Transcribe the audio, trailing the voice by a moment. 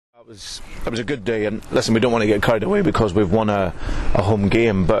It was a good day, and listen, we don't want to get carried away because we've won a home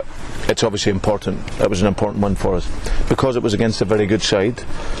game, but it's obviously important. It was an important one for us because it was against a very good side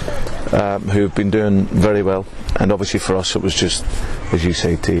who've been doing very well, and obviously for us it was just, as you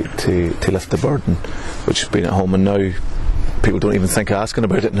say, to lift the burden which has been at home, and now people don't even think of asking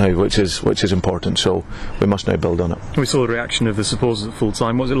about it now, which is important, so we must now build on it. We saw the reaction of the supporters at full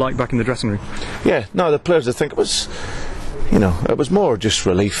time. What was it like back in the dressing room? Yeah, no, the players, I think it was, it was more just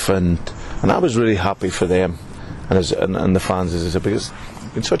relief, and I was really happy for them and the fans, as I said, because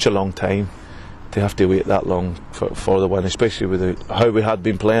it's been such a long time to have to wait that long for the win, especially with how we had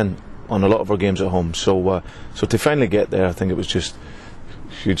been playing on a lot of our games at home. So to finally get there, I think it was just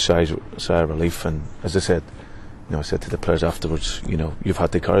a huge sigh of relief. And as I said, I said to the players afterwards, you've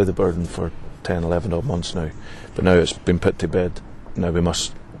had to carry the burden for 10, 11 odd months now, but now it's been put to bed. Now we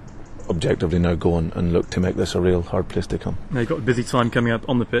must objectively now go on and look to make this a real hard place to come. Now you've got a busy time coming up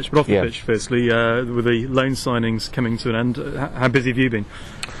on the pitch, but off the pitch firstly, with the loan signings coming to an end, how busy have you been?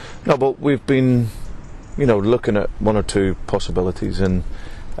 No, but we've been looking at one or two possibilities, and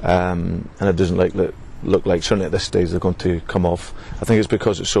it doesn't look like certainly at this stage they're going to come off. I think it's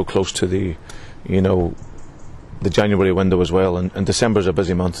because it's so close to the January window as well, and December's a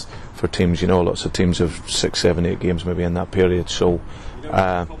busy month for teams. Lots of teams have 6, 7, 8 games maybe in that period, so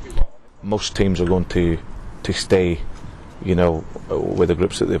most teams are going to stay with the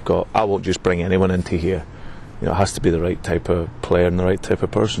groups that they've got. I won't just bring anyone into here. It has to be the right type of player and the right type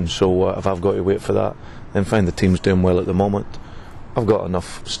of person, so if I've got to wait for that, then find the team's doing well at the moment. I've got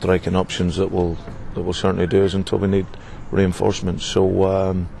enough striking options that will certainly do us until we need reinforcements. So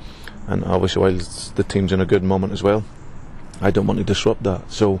and obviously while the team's in a good moment as well, I don't want to disrupt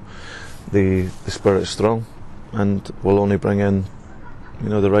that. So the spirit is strong, and we'll only bring in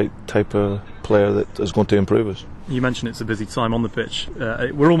the right type of player that is going to improve us. You mentioned it's a busy time on the pitch.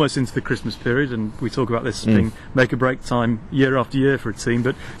 We're almost into the Christmas period, and we talk about this being make or break time year after year for a team,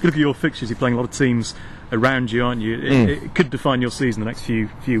 but if you look at your fixtures, you're playing a lot of teams around you, aren't you? It could define your season the next few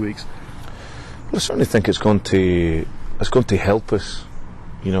weeks. Well, I certainly think it's going to help us,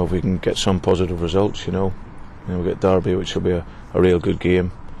 if we can get some positive results. We get Derby, which will be a real good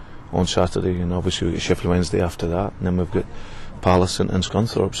game on Saturday, and obviously we get Sheffield Wednesday after that, and then we've got Palace and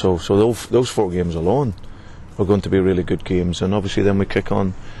Scunthorpe. So those 4 games alone are going to be really good games, and obviously then we kick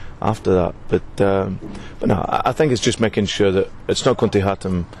on after that. But no, I think it's just making sure that it's not going to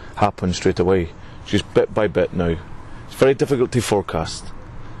happen straight away. Just bit by bit now. It's very difficult to forecast,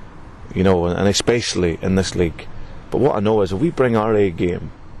 and especially in this league. But what I know is if we bring our A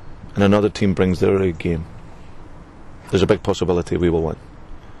game and another team brings their A game, there's a big possibility we will win.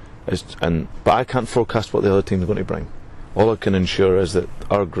 But I can't forecast what the other team is going to bring. All I can ensure is that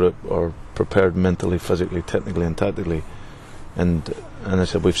our group are prepared mentally, physically, technically and tactically, and I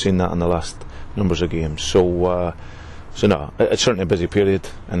said we've seen that in the last numbers of games. So no, it's certainly a busy period,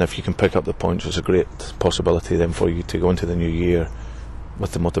 and if you can pick up the points, it's a great possibility then for you to go into the new year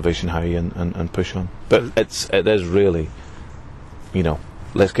with the motivation high and push on. But it is really,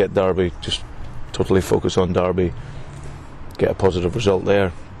 let's get Derby, just totally focus on Derby, get a positive result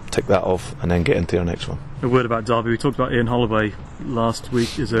there, tick that off, and then get into our next one. A word about Derby. We talked about Ian Holloway last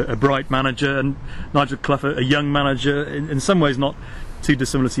week as a bright manager, and Nigel Clough, a young manager, in some ways not too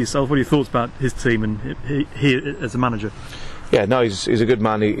dissimilar to yourself. What are your thoughts about his team and he as a manager? Yeah, no, he's a good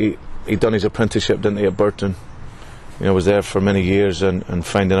man. He done his apprenticeship, didn't he, at Burton? Was there for many years, and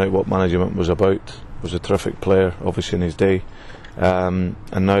finding out what management was about. Was a terrific player, obviously, in his day. And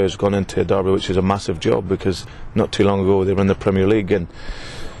now has gone into Derby, which is a massive job, because not too long ago they were in the Premier League, and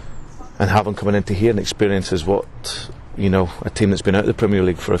having coming into here and experiences what a team that's been out of the Premier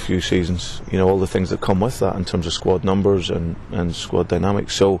League for a few seasons, all the things that come with that in terms of squad numbers and squad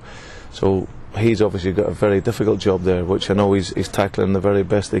dynamics. So he's obviously got a very difficult job there, which I know he's tackling the very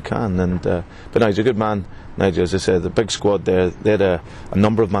best he can. But no, he's a good man, Nigel. As I said, the big squad there, they had a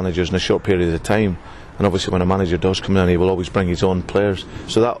number of managers in a short period of time, and obviously when a manager does come in, he will always bring his own players,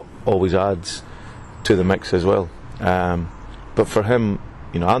 so that always adds to the mix as well. But for him,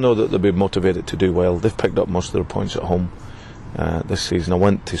 I know that they'll be motivated to do well. They've picked up most of their points at home this season. I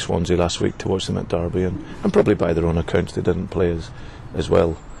went to Swansea last week to watch them at Derby, and probably by their own accounts they didn't play as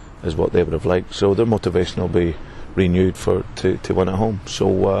well as what they would have liked. So their motivation will be renewed to win at home.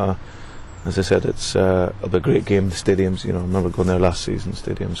 So as I said, it'll be a great game. The stadiums, I remember going there last season.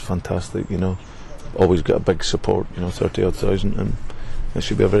 Stadium's fantastic. Always got a big support. 30,000 odd, and it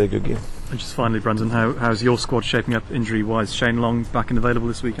should be a very good game. And just finally, Brendan, how's your squad shaping up injury-wise? Shane Long back and available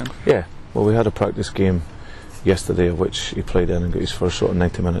this weekend? Yeah, well, we had a practice game yesterday, of which he played in and got his first sort of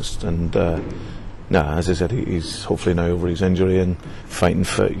 90 minutes, and Nah, as I said, he's hopefully now over his injury and fighting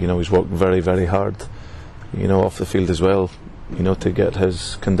fit. You know, he's worked very, very hard, you know, off the field as well, you know, to get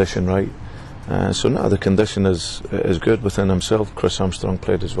his condition right. So now the condition is good within himself. Chris Armstrong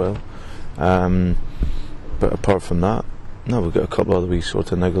played as well. But apart from that, no, we've got a couple of other wee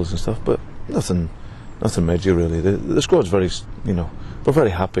sort of niggles and stuff, but nothing major really. The squad's very, you know, we're very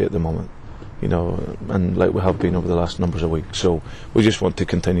happy at the moment, you know, and like we have been over the last numbers of weeks. So we just want to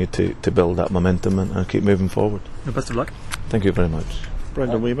continue to build that momentum and keep moving forward. Best of luck. Thank you very much.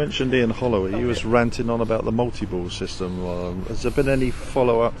 Brendan, we mentioned Ian Holloway. He was ranting on about the multi-ball system. Has there been any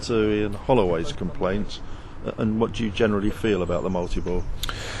follow-up to Ian Holloway's complaints? And what do you generally feel about the multi-ball?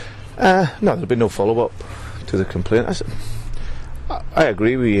 No, there'll be no follow-up to the complaint. I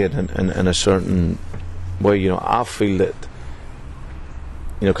agree with you in a certain way. You know, I feel that,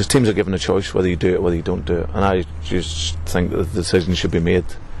 you know, because teams are given a choice whether you do it, whether you don't do it, and I just think that the decision should be made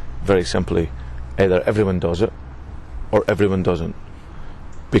very simply: either everyone does it or everyone doesn't.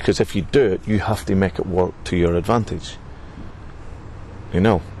 Because if you do it, you have to make it work to your advantage. You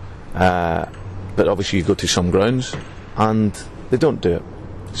know, but obviously you go to some grounds and they don't do it.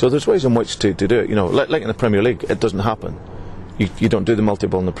 So there's ways in which to do it. You know, like in the Premier League, it doesn't happen. You don't do the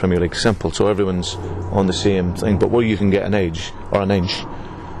multi-ball in the Premier League. Simple. So everyone's on the same thing. But where you can get an edge or an inch,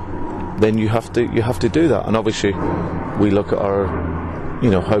 then you have to do that. And obviously, we look at our, you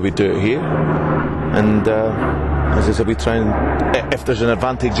know, how we do it here, and as I said, we try and, if there's an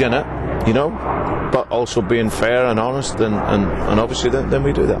advantage in it, you know, but also being fair and honest, and obviously then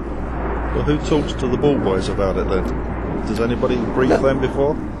we do that. Well, who talks to the ball boys about it then? Does anybody brief them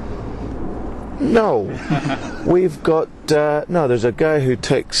before? No. We've got no, there's a guy who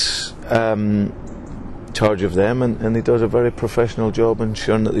takes charge of them, and he does a very professional job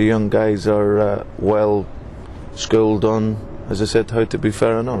ensuring that the young guys are well schooled on, as I said, how to be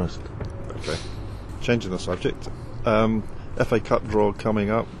fair and honest. Okay. Changing the subject, FA Cup draw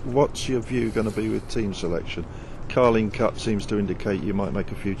coming up. What's your view going to be with team selection? Carling Cup seems to indicate you might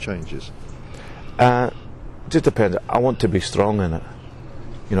make a few changes. Just depends. I want to be strong in it,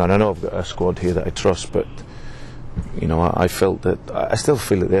 you know, and I know I've got a squad here that I trust, but you know, I felt that I still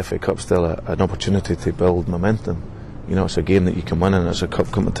feel that the FA Cup's still an opportunity to build momentum. You know, it's a game that you can win, and it's a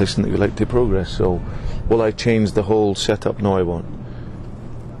cup competition that you like to progress. So, will I change the whole setup? No, I won't.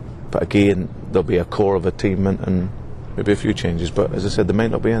 But again, there'll be a core of a team and maybe a few changes. But as I said, there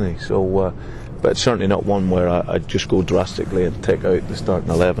might not be any. So, but it's certainly not one where I'd just go drastically and take out the starting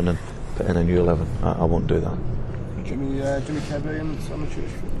 11 and put in a new 11. I won't do that. Jimmy Kebe and Simon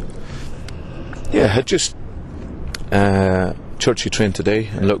Church? Yeah, I just Churchy trained today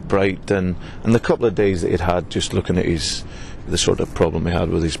and looked bright, and the couple of days that he'd had just looking at the sort of problem he had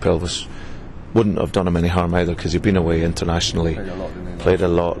with his pelvis wouldn't have done him any harm either, because he'd been away internationally, played a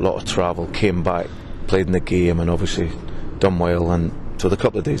lot of travel, came back, played in the game, and obviously done well, and so the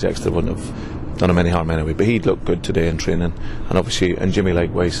couple of days extra wouldn't have done him any harm anyway. But he looked good today in training, and obviously, and Jimmy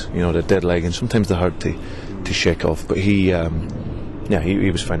likewise, you know, the dead leg, and sometimes they're hard to shake off, but he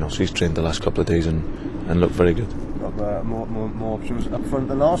was fine. Also, he's trained the last couple of days and looked very good. Got more options up front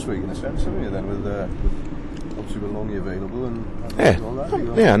than last week in a sense, haven't you? Then with obviously with Longy available and all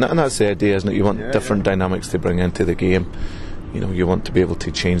that. Yeah, and that's the idea, isn't it? You want different dynamics to bring into the game. You know, you want to be able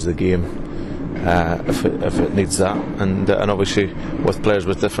to change the game if it needs that, and obviously with players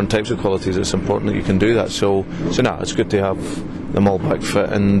with different types of qualities, it's important that you can do that. So no, it's good to have them all back fit,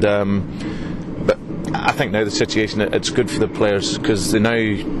 and but I think now the situation, it's good for the players because they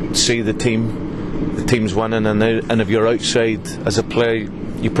now see the team's winning, and if you're outside as a player,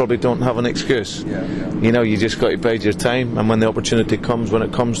 you probably don't have an excuse. You know, you just got to bide your time, and when the opportunity comes, when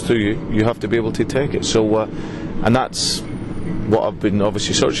it comes to you, you have to be able to take it. So and that's what I've been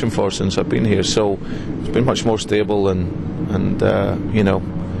obviously searching for since I've been here. So it's been much more stable, and you know,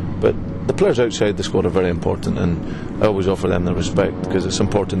 but the players outside the squad are very important, and I always offer them the respect because it's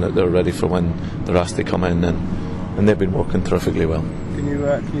important that they're ready for when they're asked to come in, and they've been working terrifically well. Can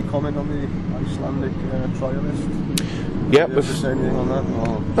you comment on the Icelandic trialist? Yeah, Did you say anything on that?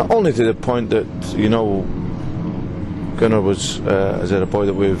 Or? Not only to the point that, you know, Gunnar was a boy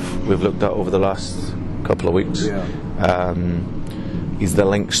that we've looked at over the last couple of weeks. He's the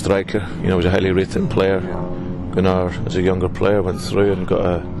link striker. You know, he's a highly rated player. Gunnar, as a younger player, went through and got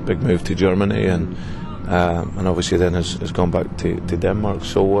a big move to Germany, and obviously then has gone back to Denmark.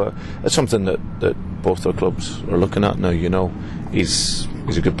 So it's something that both our clubs are looking at now. You know, he's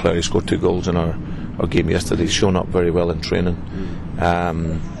a good player. He scored 2 goals in our game yesterday. He's shown up very well in training.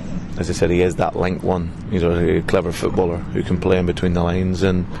 As I said, he is that link one. He's a clever footballer who can play in between the lines,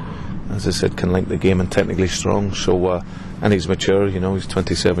 and as I said, can link the game, and technically strong. So and he's mature. You know, he's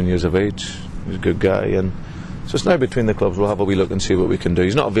 27 years of age. He's a good guy, and so it's now between the clubs. We'll have a wee look and see what we can do.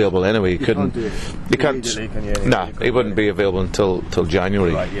 He's not available anyway. He couldn't. You can't. Nah, he wouldn't be available until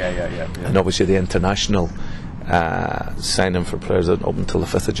January. Right. Yeah. And obviously the international signing for players isn't up until the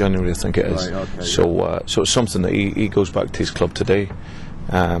 5th of January, I think it is. Right, okay, so it's something that he goes back to his club today,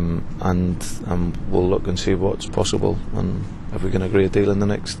 and we'll look and see what's possible and if we can agree a deal in the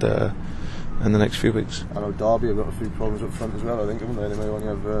next few weeks. I know Derby have got a few problems up front as well, I think, haven't they? They may only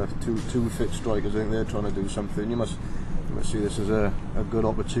have two fit strikers. I think they're trying to do something. You must see this as a good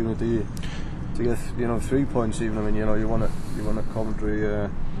opportunity to get 3 points even. I mean, you won at Coventry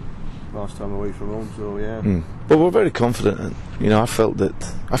last time away from home, so yeah. But we're very confident, and I feel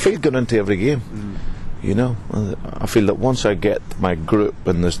going into every game. I feel that once I get my group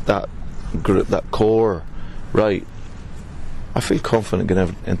and there's that core right, I feel confident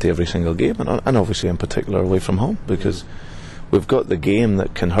going into every single game, and obviously in particular away from home, because we've got the game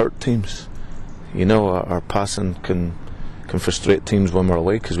that can hurt teams. Our passing can frustrate teams when we're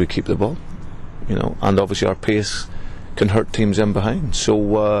away because we keep the ball, and obviously our pace can hurt teams in behind. So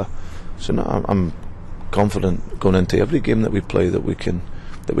no, I'm confident going into every game that we play that we can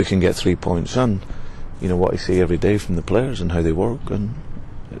get 3 points, and what I see every day from the players and how they work, and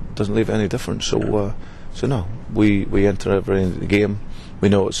it doesn't leave any difference. So no, we enter every game. We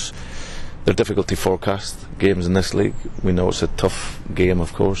know they're difficult to forecast games in this league. We know it's a tough game,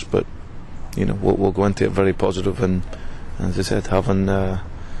 of course, but we'll go into it very positive, and as I said, have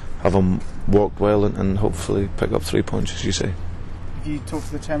them work well and hopefully pick up 3 points, as you say. Have you talked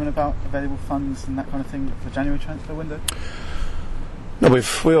to the chairman about available funds and that kind of thing for the January transfer window? No,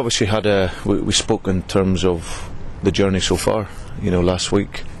 we obviously had we spoke in terms of the journey so far. Last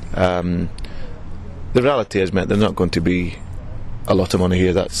week. The reality is, mate, there's not going to be a lot of money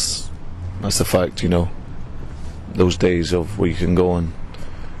here. That's the fact. Those days of where you can go and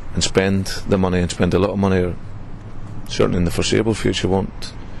spend the money and spend a lot of money, or certainly in the foreseeable future,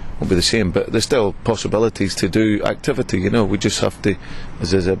 won't be the same. But there's still possibilities to do activity. We just have to,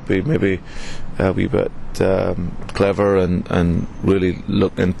 as I said, be maybe a wee bit clever and really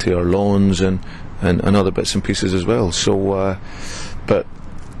look into our loans and other bits and pieces as well. So, but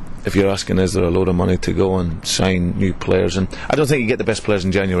if you're asking, is there a load of money to go and sign new players? And I don't think you get the best players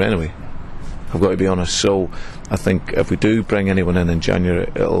in January anyway, I've got to be honest. So I think if we do bring anyone in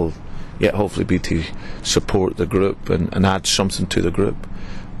January, it'll hopefully be to support the group and add something to the group.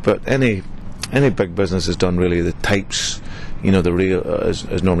 But any big business is done really, the types, the real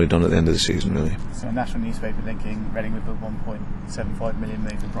is normally done at the end of the season, really. So a national newspaper linking Reading with the 1.75 million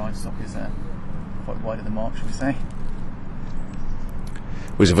move of Brian Stock is quite wide of the mark, should we say?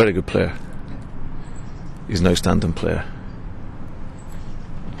 He's a very good player. He's an outstanding player.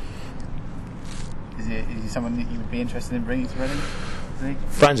 Is he someone that you would be interested in bringing to Reading?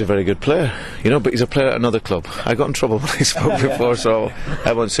 Brian's a very good player, but he's a player at another club. I got in trouble when I spoke before, so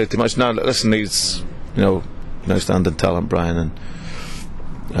I won't say too much. Now, listen, he's an outstanding talent, Brian,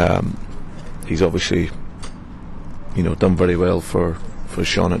 and he's obviously done very well for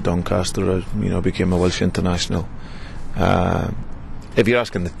Sean at Doncaster. Became a Welsh international. If you're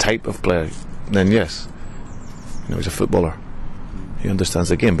asking the type of player, then yes, he's a footballer. He understands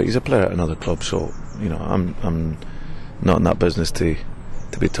the game, but he's a player at another club. So I'm not in that business to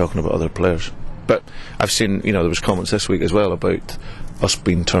be talking about other players. But I've seen, there was comments this week as well about us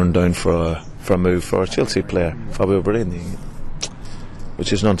being turned down for a move for a Chelsea player, Fabio Borini,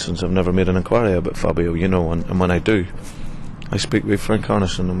 which is nonsense. I've never made an inquiry about Fabio, and when I do, I speak with Frank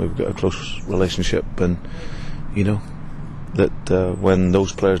Arneson, and we've got a close relationship, and that when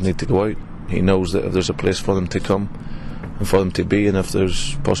those players need to go out, he knows that if there's a place for them to come and for them to be, and if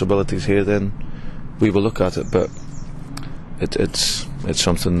there's possibilities here, then we will look at it. But it's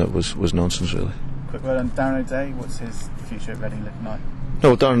something that was nonsense, really. Quick word on Darren O'Day. What's his future at Reading looking like?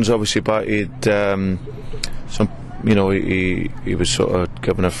 No, Darren's obviously back. He'd he was sort of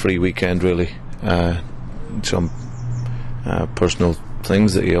given a free weekend, really. Some personal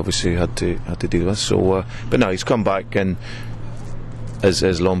things that he obviously had to deal with. So, but no, he's come back, and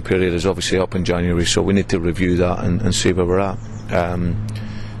his loan period is obviously up in January. So we need to review that and see where we're at.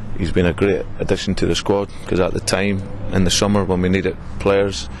 He's been a great addition to the squad, because at the time in the summer when we needed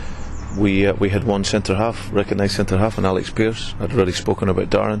players, we had one centre half, recognised centre half, and Alex Pearce. I'd already spoken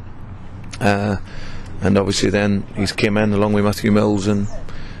about Darren, and obviously then he's came in along with Matthew Mills, and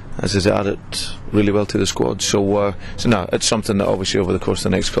as is added really well to the squad. So no, it's something that obviously over the course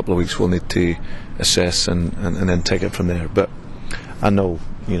of the next couple of weeks we'll need to assess and then take it from there. But I know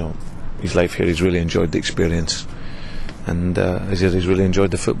his life here, he's really enjoyed the experience, and as I said, he's really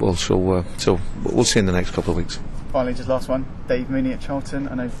enjoyed the football. So we'll see in the next couple of weeks. finally, just last one, Dave Mooney at Charlton.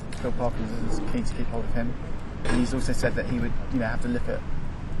 I know Phil Parker was keen to keep hold of him. He's also said that he would, have to look at,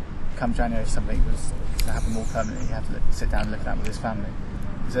 come January, if something was to happen more permanently, he had to sit down and look at that with his family.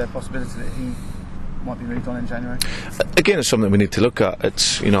 Is there a possibility that he might be moved on in January? Again, it's something we need to look at.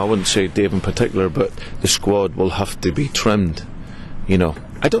 It's, I wouldn't say Dave in particular, but the squad will have to be trimmed.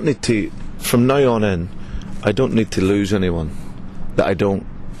 I don't need to, from now on in, I don't need to lose anyone that I don't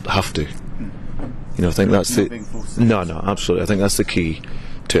have to. I think that's the no, absolutely. I think that's the key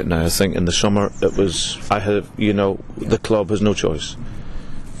to it now. I think in the summer it was the club has no choice.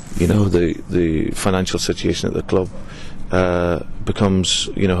 The financial situation at the club had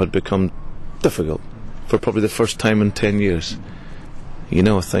become difficult for probably the first time in 10 years.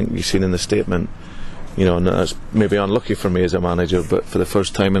 I think you've seen in the statement, and that's maybe unlucky for me as a manager, but for the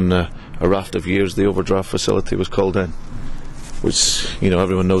first time in a raft of years, the overdraft facility was called in, which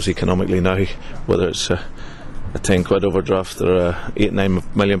everyone knows economically now, whether it's a 10 quid overdraft or a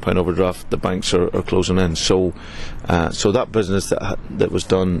 £8-9 million overdraft, the banks are closing in. So that business that was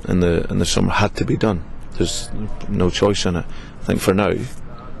done in the summer had to be done. There's no choice in it. I think for now,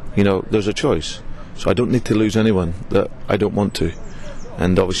 there's a choice. So I don't need to lose anyone that I don't want to.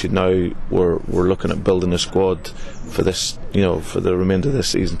 And obviously now we're looking at building a squad for this, for the remainder of this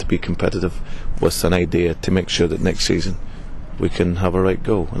season to be competitive, with an idea to make sure that next season we can have a right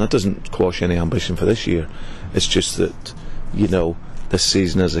go. And that doesn't quash any ambition for this year. It's just that, this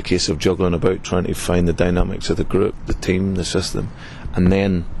season is a case of juggling about, trying to find the dynamics of the group, the team, the system, and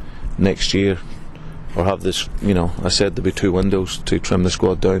then next year, or have this, I said there'll be 2 windows to trim the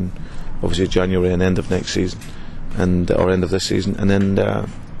squad down, obviously January and end of next season, or end of this season, and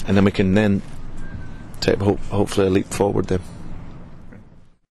then we can then take hopefully a leap forward then.